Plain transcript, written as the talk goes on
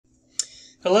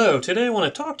Hello, today I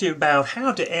want to talk to you about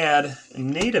how to add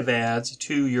native ads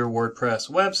to your WordPress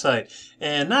website.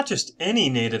 And not just any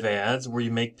native ads where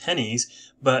you make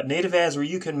pennies, but native ads where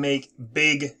you can make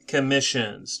big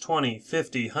commissions, $20,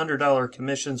 $50, $100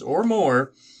 commissions or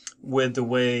more with the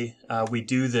way we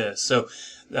do this. So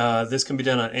this can be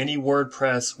done on any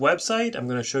WordPress website. I'm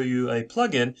going to show you a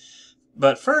plugin.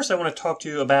 But first, I want to talk to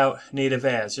you about native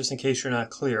ads, just in case you're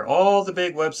not clear. All the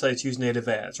big websites use native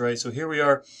ads, right? So here we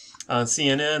are on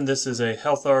CNN. This is a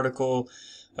health article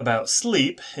about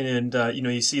sleep, and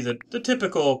you see the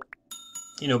typical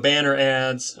banner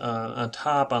ads on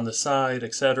top, on the side,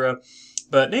 etc.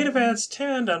 But native ads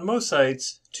tend on most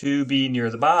sites to be near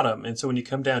the bottom, and so when you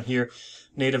come down here,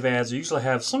 native ads usually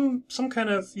have some kind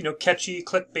of catchy,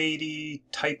 clickbaity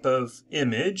type of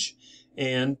image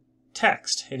and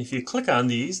text. And if you click on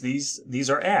these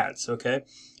are ads, okay?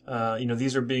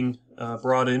 These are being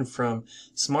brought in from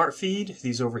SmartFeed,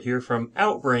 these over here from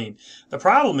Outbrain. The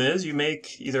problem is you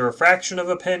make either a fraction of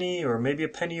a penny or maybe a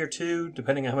penny or two,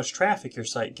 depending on how much traffic your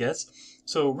site gets.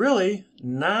 So really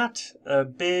not a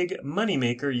big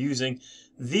moneymaker using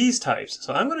these types.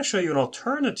 So I'm going to show you an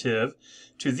alternative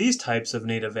to these types of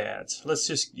native ads. Let's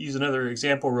just use another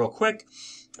example real quick.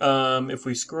 If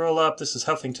we scroll up, this is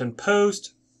Huffington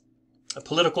Post, a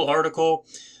political article,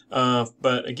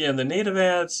 but again, the native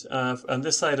ads on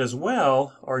this side as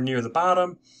well are near the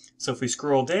bottom. So if we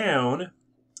scroll down,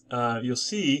 you'll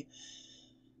see,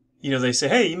 they say,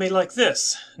 hey, you may like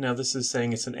this. Now this is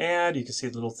saying it's an ad. You can see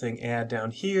the little thing ad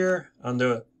down here. On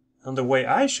the way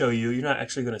I show you, you're not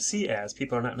actually going to see ads.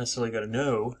 People are not necessarily going to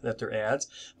know that they're ads.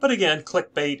 But again,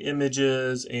 clickbait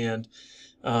images and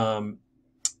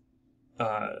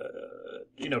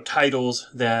titles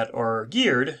that are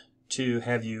geared to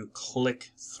have you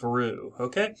click through,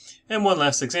 okay? And one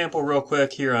last example real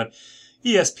quick here on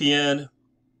ESPN,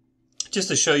 just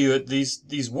to show you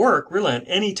these work really on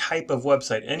any type of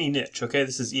website, any niche, okay?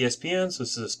 This is ESPN, so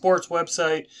this is a sports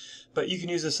website, but you can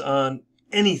use this on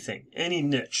anything, any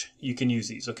niche, you can use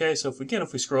these, okay? So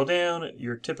if we scroll down,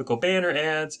 your typical banner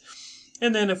ads,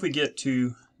 and then if we get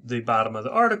to the bottom of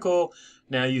the article,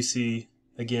 now you see,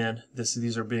 again,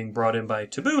 these are being brought in by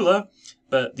Taboola,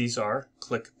 but these are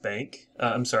clickbait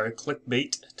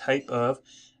type of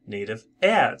native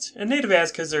ads. And native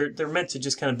ads because they're meant to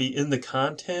just kind of be in the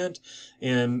content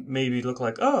and maybe look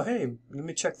like, oh, hey, let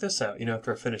me check this out,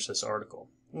 after I finish this article.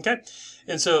 Okay?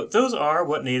 And so those are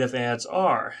what native ads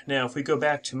are. Now, if we go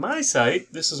back to my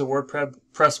site, this is a WordPress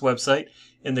website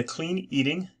in the clean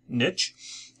eating niche.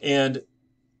 And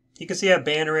you can see I have a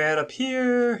banner ad up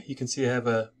here. You can see I have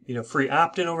a free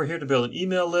opt-in over here to build an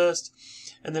email list.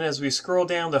 And then as we scroll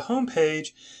down the home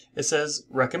page, it says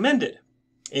recommended.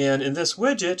 And in this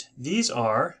widget, these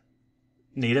are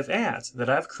native ads that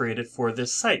I've created for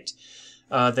this site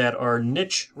that are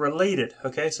niche related.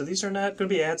 Okay, so these are not going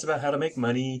to be ads about how to make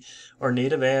money or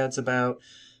native ads about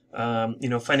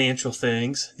financial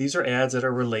things. These are ads that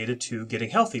are related to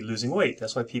getting healthy, losing weight.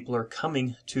 That's why people are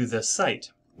coming to this site.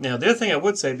 Now, the other thing I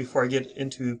would say before I get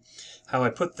into how I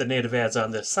put the native ads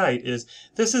on this site is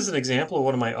this is an example of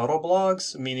one of my auto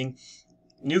blogs, meaning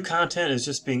new content is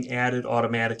just being added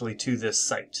automatically to this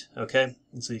site, okay?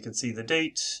 And so you can see the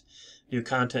date, new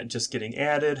content just getting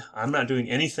added. I'm not doing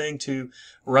anything to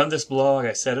run this blog.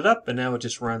 I set it up, and now it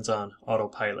just runs on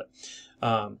autopilot.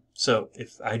 So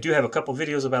if I do have a couple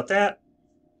videos about that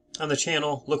on the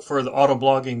channel, look for the auto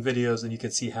blogging videos and you can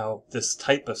see how this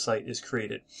type of site is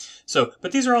created. So,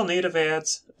 but these are all native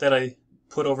ads that I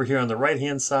put over here on the right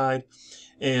hand side.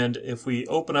 And if we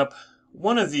open up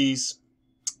one of these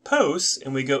posts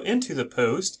and we go into the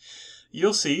post,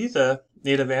 you'll see the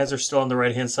native ads are still on the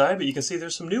right hand side, but you can see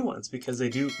there's some new ones because they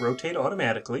do rotate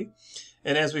automatically.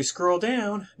 And as we scroll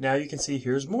down, now you can see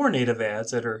here's more native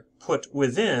ads that are put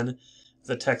within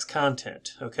the text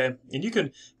content, okay? And you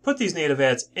can put these native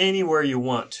ads anywhere you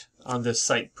want on this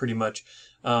site pretty much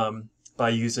by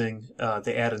using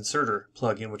the Ad Inserter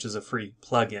plugin, which is a free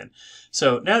plugin.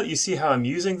 So now that you see how I'm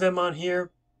using them on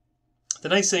here, the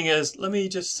nice thing is, let me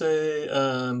just say,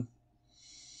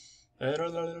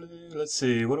 let's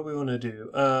see, what do we want to do?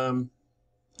 I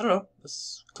don't know,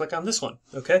 let's click on this one,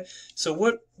 okay? So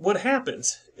what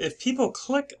happens? If people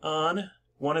click on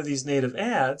one of these native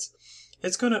ads,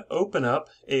 it's going to open up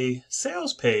a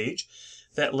sales page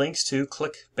that links to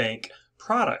ClickBank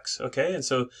products, okay? And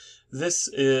so this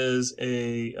is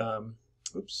a,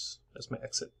 oops, that's my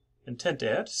exit intent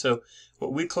ad. So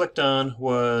what we clicked on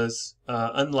was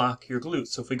unlock your glutes.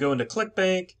 So if we go into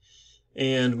ClickBank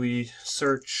and we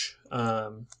search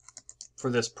for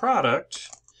this product,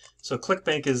 so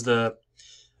ClickBank is the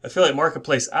affiliate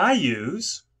marketplace I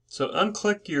use, So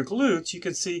unclick your glutes, you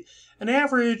can see an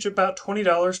average about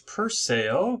 $20 per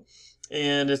sale,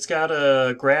 and it's got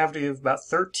a gravity of about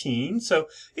 13. So,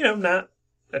 you know, not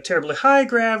a terribly high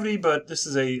gravity, but this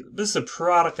is a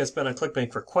product that's been on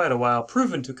ClickBank for quite a while,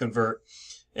 proven to convert.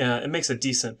 It makes a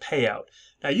decent payout.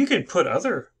 Now you can put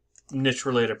other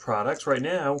niche-related products. Right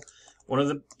now, one of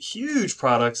the huge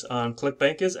products on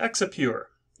ClickBank is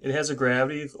Exapure. It has a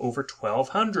gravity of over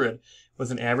 1,200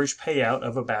 with an average payout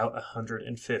of about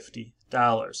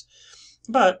 $150.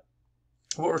 But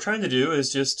what we're trying to do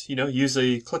is just, you know, use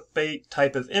a clickbait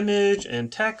type of image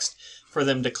and text for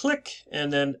them to click,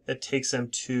 and then it takes them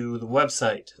to the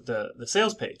website, the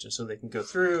sales page, and so they can go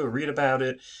through, read about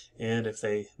it, and if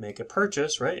they make a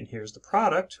purchase, right, and here's the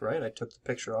product, right, I took the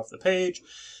picture off the page,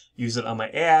 use it on my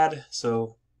ad,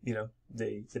 so, you know,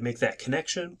 they make that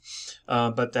connection,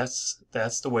 but that's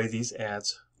the way these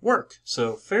ads work.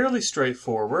 So fairly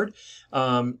straightforward.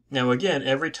 Now again,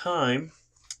 every time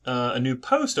a new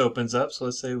post opens up, so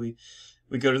let's say we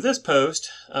go to this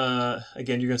post,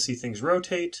 again, you're going to see things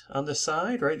rotate on the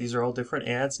side, right? These are all different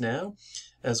ads now,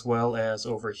 as well as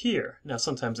over here. Now,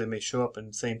 sometimes they may show up in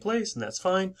the same place, and that's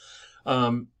fine,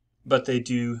 but they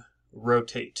do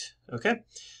rotate, okay?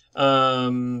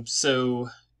 And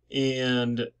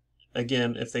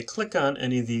again, if they click on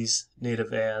any of these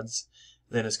native ads,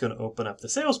 then it's going to open up the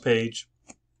sales page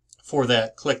for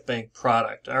that ClickBank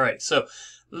product. All right, so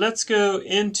let's go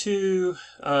into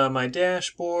my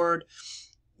dashboard.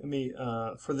 Let me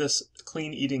for this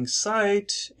clean eating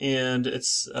site, and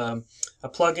it's a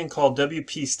plugin called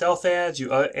WP Stealth Ads.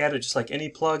 You add it just like any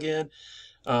plugin,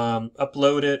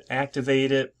 upload it,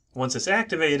 activate it. Once it's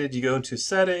activated, you go into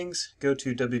settings, go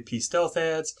to WP Stealth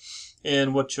Ads,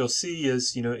 and what you'll see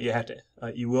is, you know, you have to,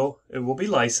 it will be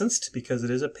licensed because it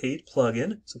is a paid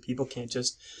plugin, so people can't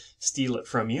just steal it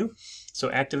from you. So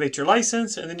activate your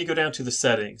license, and then you go down to the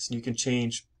settings, and you can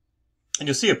change, and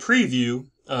you'll see a preview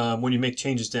when you make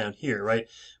changes down here, right?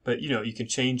 But, you know, you can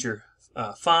change your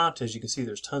font. As you can see,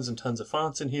 there's tons and tons of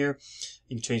fonts in here.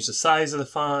 You can change the size of the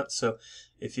font. So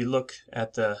if you look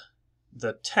at the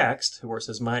text, where it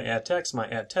says my ad text,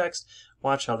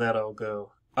 watch how that'll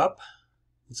go up.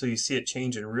 And so you see it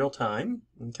change in real time,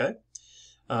 okay?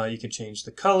 You can change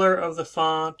the color of the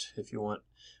font. If you want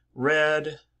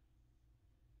red,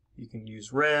 you can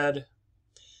use red.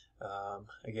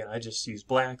 Again, I just use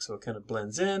black, so it kind of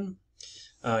blends in.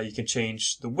 You can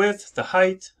change the width, the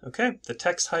height, okay, the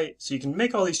text height. So you can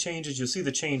make all these changes. You'll see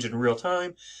the change in real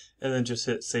time, and then just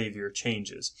hit save your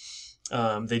changes.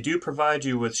 They do provide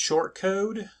you with short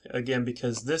code, again,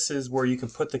 because this is where you can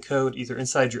put the code either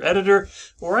inside your editor,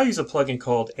 or I use a plugin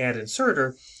called Ad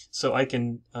Inserter, so I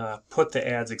can put the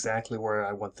ads exactly where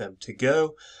I want them to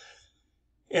go.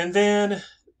 And then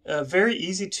very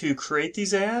easy to create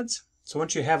these ads. So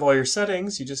once you have all your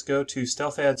settings, you just go to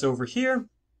Stealth Ads over here.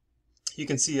 You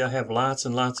can see I have lots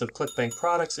and lots of ClickBank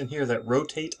products in here that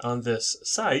rotate on this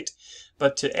site.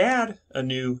 But to add a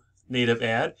new native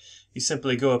ad, you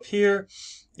simply go up here,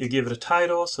 you give it a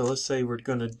title. So let's say we're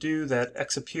going to do that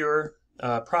Exapure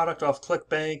product off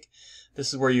ClickBank.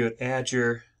 This is where you would add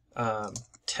your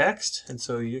text. And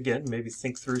so you, again, maybe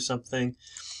think through something.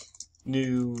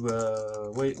 New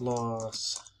weight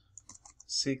loss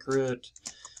secret.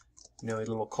 You know, a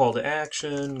little call to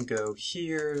action, go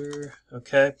here,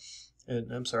 okay?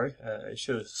 And I'm sorry, I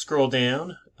should have scrolled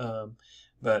down,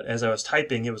 but as I was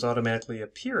typing, it was automatically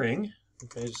appearing,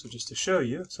 okay, so just to show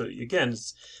you. So again,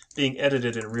 it's being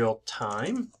edited in real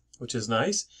time, which is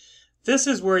nice. This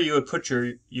is where you would put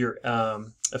your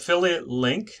affiliate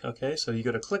link, okay? So you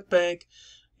go to ClickBank,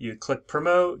 you click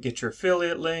promote, get your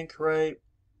affiliate link, right?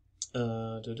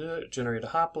 Generate a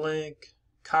hop link,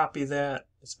 copy that,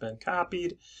 it's been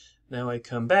copied. Now I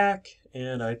come back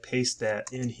and I paste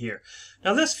that in here.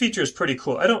 Now this feature is pretty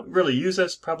cool. I don't really use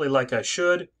this probably like I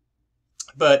should,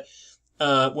 but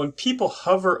when people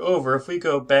hover over, if we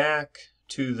go back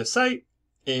to the site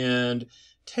and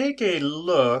take a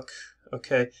look,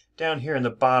 okay, down here in the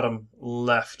bottom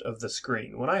left of the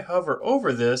screen. When I hover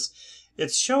over this,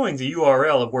 it's showing the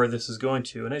URL of where this is going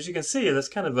to. And as you can see, that's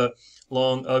kind of a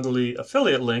long, ugly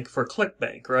affiliate link for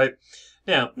ClickBank, right?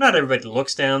 Now, not everybody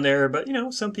looks down there, but, you know,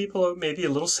 some people are maybe a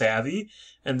little savvy,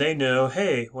 and they know,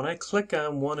 hey, when I click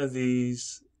on one of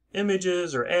these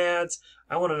images or ads,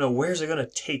 I want to know where's it going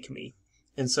to take me.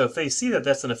 And so if they see that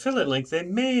that's an affiliate link, they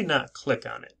may not click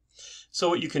on it. So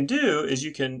what you can do is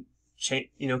you can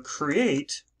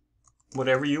create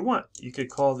whatever you want. You could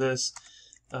call this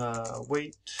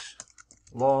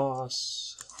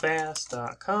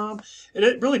weightlossfast.com.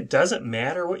 It really doesn't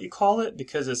matter what you call it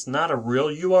because it's not a real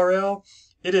URL.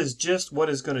 It is just what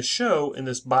is going to show in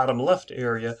this bottom left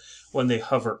area when they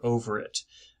hover over it.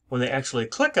 When they actually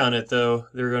click on it, though,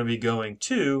 they're going to be going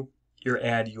to your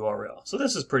ad URL. So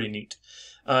this is pretty neat.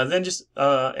 Then just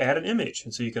add an image.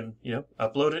 And so you can,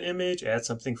 upload an image, add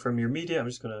something from your media. I'm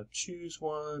just going to choose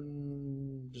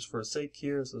one just for the sake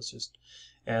here. So let's just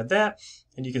add that.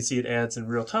 And you can see it adds in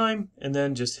real time. And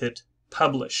then just hit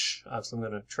publish. So I'm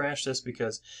going to trash this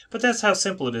but that's how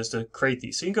simple it is to create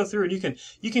these. So you can go through and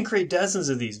you can create dozens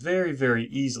of these very, very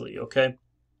easily, okay?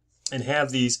 And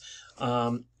have these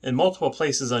in multiple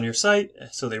places on your site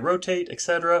so they rotate,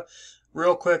 etc.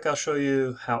 Real quick, I'll show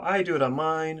you how I do it on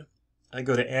mine. I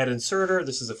go to Ad Inserter.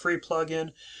 This is a free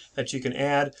plugin that you can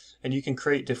add, and you can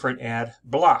create different ad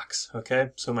blocks,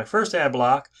 okay? So my first ad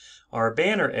block are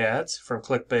banner ads from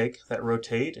ClickBank that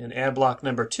rotate, and ad block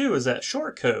number 2 is that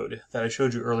short code that I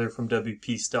showed you earlier from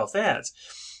WP Stealth Ads.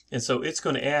 And so it's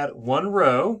going to add one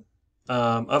row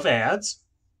of ads,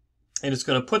 and it's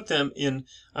going to put them in,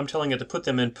 I'm telling it to put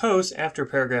them in posts after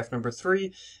paragraph number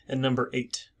 3 and number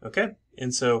 8, okay?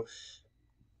 And so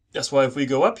that's why if we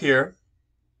go up here,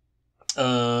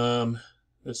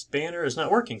 this banner is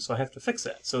not working, so I have to fix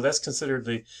that. So that's considered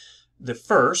the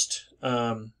first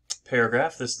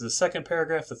paragraph. This is the second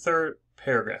paragraph, the third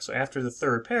paragraph. So after the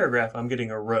third paragraph, I'm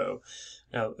getting a row.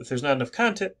 Now, if there's not enough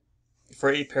content for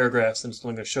 8 paragraphs, then it's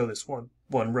only going to show this one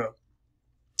row.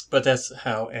 But that's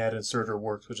how Ad Inserter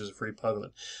works, which is a free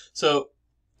plugin. So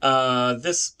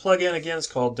this plugin, again, is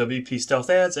called WP Stealth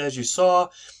Ads, as you saw.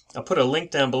 I'll put a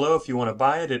link down below if you want to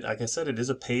buy it. Like I said, it is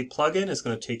a paid plugin. It's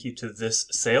going to take you to this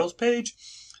sales page.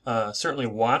 Certainly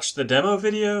watch the demo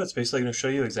video. It's basically going to show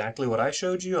you exactly what I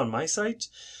showed you on my site.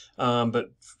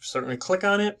 But certainly click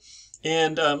on it.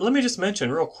 And let me just mention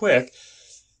real quick,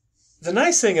 the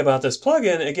nice thing about this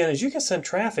plugin, again, is you can send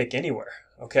traffic anywhere,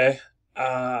 okay?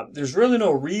 There's really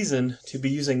no reason to be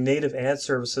using native ad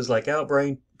services like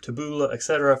Outbrain, Taboola,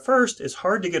 etc. First, it's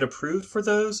hard to get approved for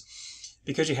those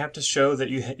because you have to show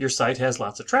that your site has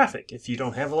lots of traffic. If you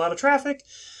don't have a lot of traffic,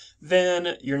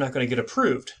 then you're not going to get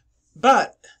approved.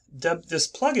 But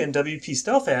this plugin, WP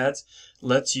Stealth Ads,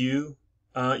 lets you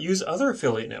use other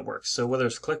affiliate networks. So whether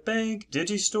it's ClickBank,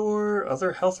 Digistore,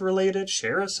 other health-related,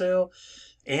 ShareASale,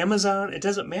 Amazon, it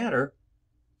doesn't matter.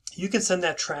 You can send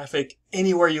that traffic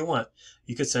anywhere you want.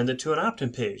 You could send it to an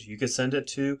opt-in page. You could send it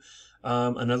to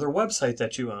another website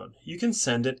that you own. You can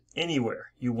send it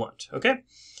anywhere you want, okay?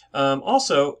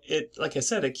 Also, like I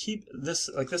said,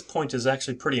 this point is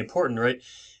actually pretty important, right?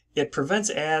 It prevents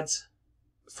ads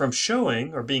from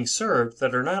showing or being served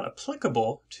that are not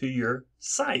applicable to your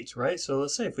site, right? So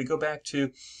let's say if we go back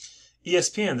to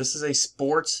ESPN, this is a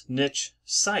sports niche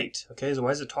site, okay? So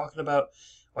why is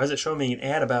it showing me an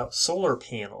ad about solar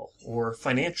panel or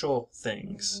financial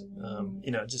things?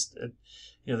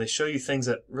 They show you things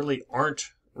that really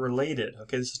aren't related,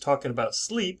 okay? This is talking about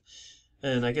sleep,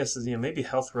 and I guess maybe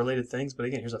health-related things, but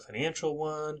again, here's a financial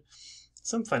one,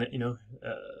 some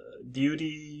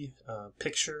beauty,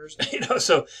 pictures,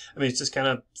 so, it's just kind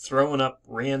of throwing up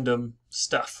random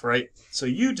stuff, right? So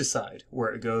you decide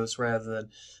where it goes rather than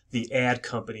the ad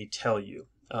company tell you.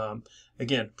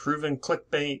 Again, proven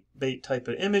clickbait type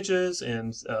of images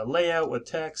and layout with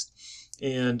text,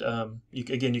 and you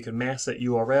can mask that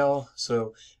URL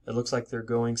so it looks like they're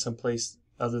going someplace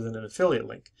other than an affiliate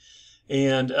link.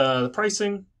 And the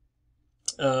pricing,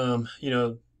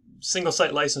 single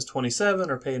site license $27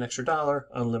 or pay an extra $1,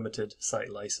 unlimited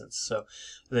site license. So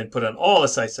then put on all the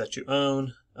sites that you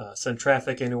own, send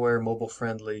traffic anywhere, mobile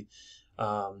friendly,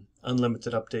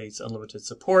 unlimited updates, unlimited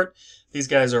support. These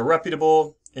guys are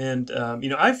reputable, and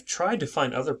I've tried to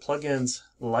find other plugins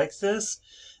like this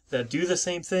that do the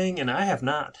same thing, and I have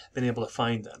not been able to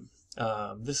find them.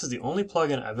 This is the only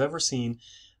plugin I've ever seen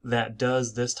that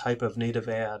does this type of native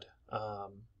ad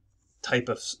type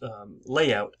of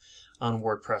layout on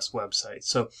WordPress websites.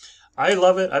 So I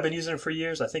love it. I've been using it for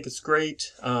years. I think it's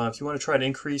great. If you want to try to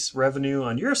increase revenue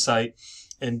on your site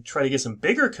and try to get some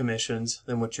bigger commissions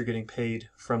than what you're getting paid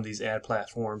from these ad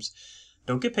platforms,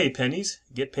 don't get paid pennies.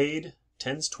 Get paid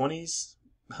 10s, 20s,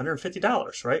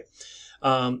 $150, right?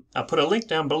 I'll put a link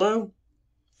down below.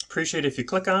 Appreciate it if you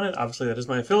click on it. Obviously, that is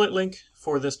my affiliate link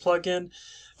for this plugin.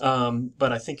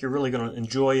 But I think you're really going to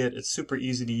enjoy it. It's super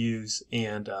easy to use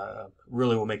and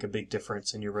really will make a big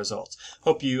difference in your results.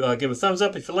 Hope you give a thumbs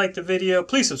up if you liked the video.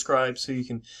 Please subscribe so you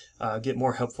can get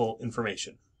more helpful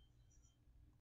information.